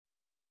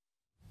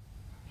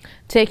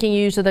Taking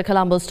you to the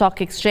Colombo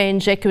Stock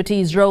Exchange,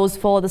 equities rose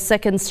for the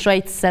second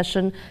straight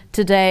session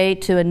today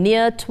to a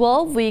near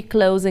 12-week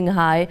closing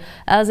high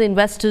as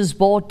investors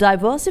bought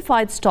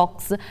diversified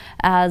stocks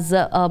as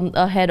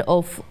ahead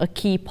of a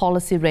key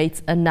policy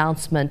rates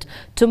announcement.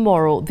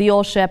 Tomorrow, the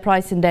all-share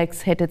price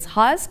index hit its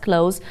highest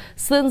close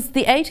since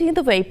the 18th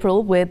of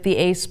April, with the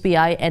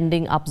ASPI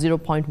ending up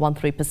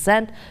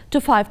 0.13% to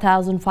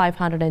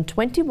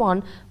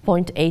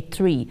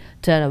 5,521.83.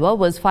 Turnover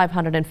was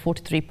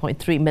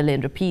 543.3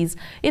 million rupees,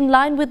 in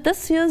line with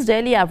this year's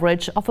daily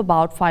average of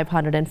about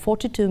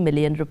 542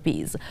 million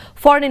rupees.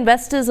 Foreign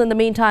investors in the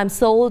meantime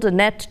sold a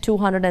net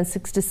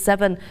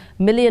 267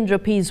 million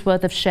rupees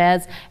worth of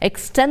shares,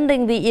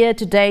 extending the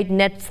year-to-date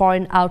net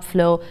foreign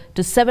outflow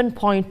to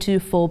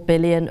 7.24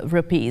 billion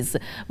rupees.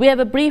 We have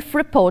a brief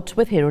report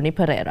with Hiruni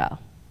Perera.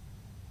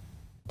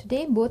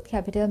 Today, both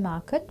capital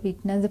market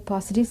witnessed a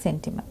positive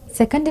sentiment.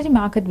 Secondary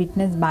market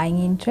witnessed buying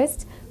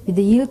interest, with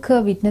the yield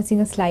curve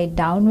witnessing a slight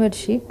downward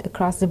shift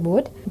across the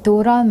board, with the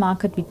overall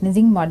market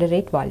witnessing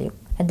moderate volume.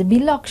 At the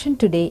bill auction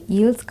today,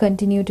 yields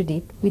continue to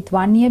dip, with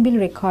one-year bill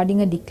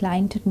recording a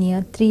decline to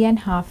near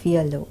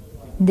 3.5-year low.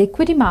 In the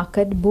equity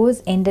market,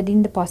 both ended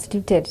in the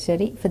positive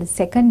territory for the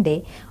second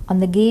day on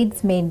the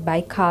gains made by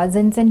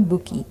Carson's and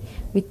Bookie,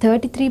 with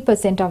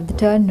 33% of the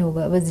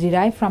turnover was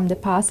derived from the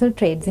parcel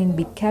trades in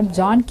big-cap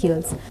John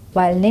Kills,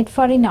 while net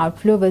foreign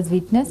outflow was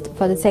witnessed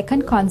for the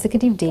second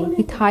consecutive day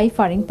with high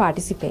foreign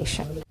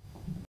participation.